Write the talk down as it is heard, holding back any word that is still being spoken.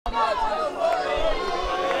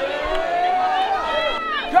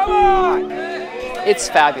It's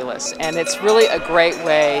fabulous, and it's really a great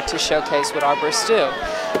way to showcase what arborists do.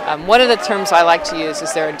 One of the terms I like to use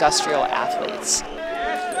is they're industrial athletes.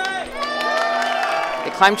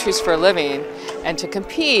 They climb trees for a living, and to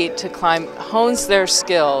compete, to climb, hones their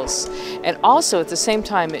skills, and also at the same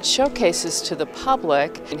time it showcases to the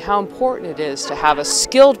public how important it is to have a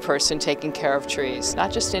skilled person taking care of trees,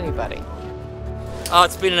 not just anybody. Oh,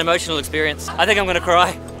 it's been an emotional experience. I think I'm going to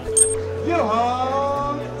cry.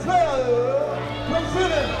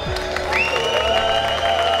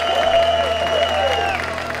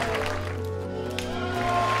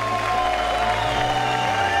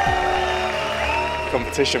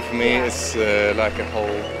 Competition for me is like a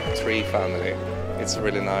whole tree family. It's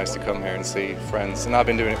really nice to come here and see friends, and I've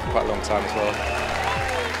been doing it for quite a long time as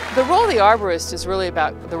well. The role of the arborist is really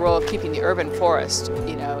about the role of keeping the urban forest,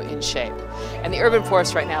 in shape. And the urban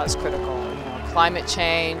forest right now is critical. Climate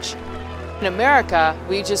change. In America,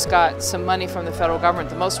 we just got some money from the federal government,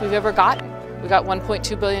 the most we've ever gotten. We got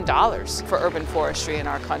 $1.2 billion for urban forestry in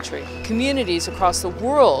our country. Communities across the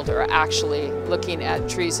world are actually looking at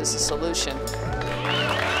trees as a solution.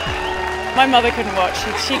 My mother couldn't watch.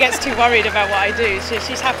 She gets too worried about what I do.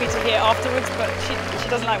 She's happy to hear afterwards, but she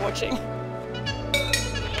doesn't like watching.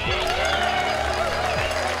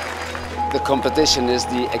 The competition is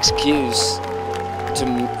the excuse to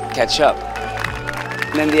catch up.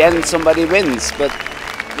 And in the end somebody wins, but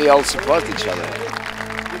we all support each other.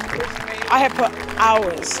 I have put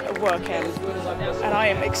hours of work in, and I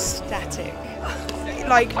am ecstatic.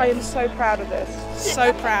 Like, I am so proud of this.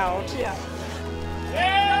 So proud. Yeah.